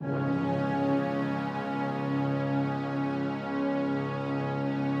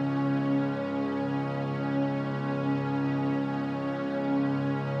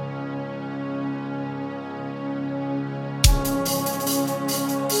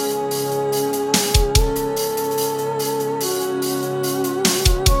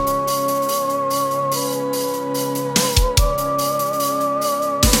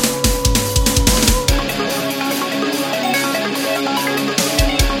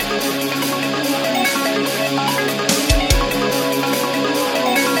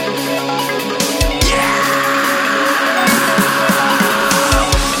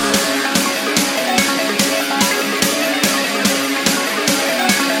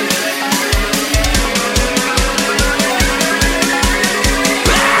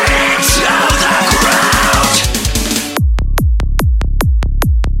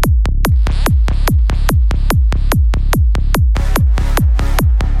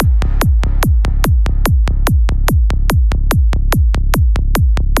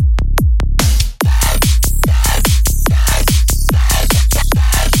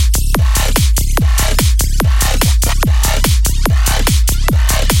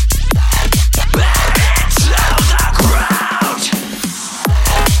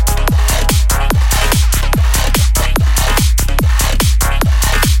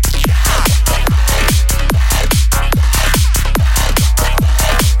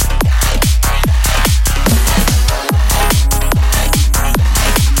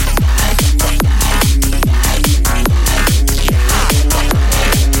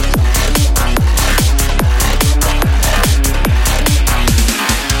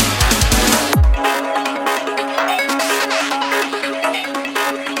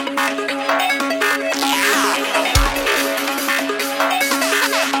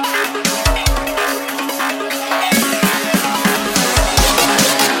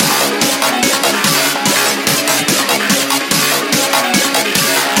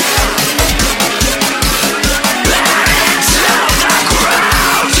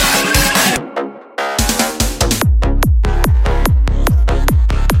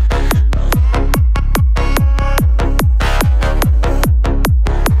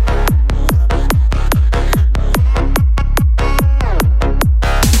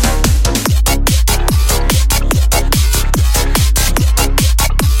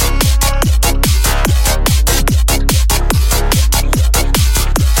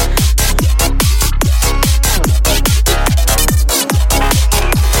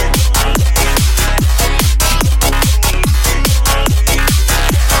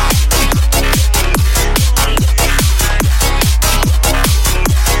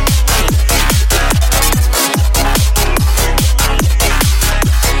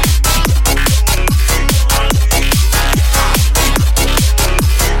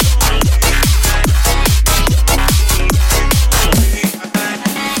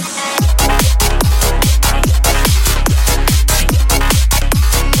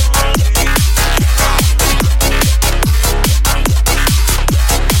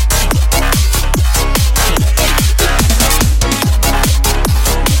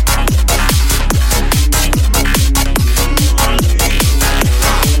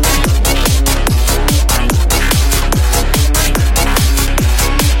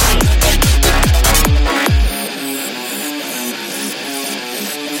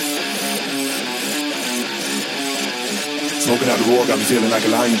rug, got me feeling like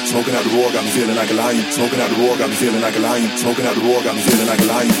a lion. Smoking out the rug, got me feeling like a lion. Smoking out the rug, got me feeling like a lion. Smoking out the rug, got me feeling like a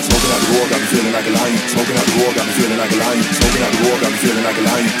lion. Smoking out the rug, got me feeling like a lion. Smoking out the rug, got me feeling like a lion. Smoking out the rug, got me feeling like a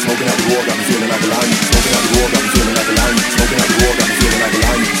lion. Smoking out the rug, got me feeling like a lion. Smoking out the rug, got me feeling like a lion. Smoking out the rug, got me feeling like a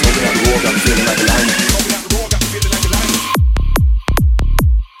lion. Smoking out the rug, got me feeling like a lion.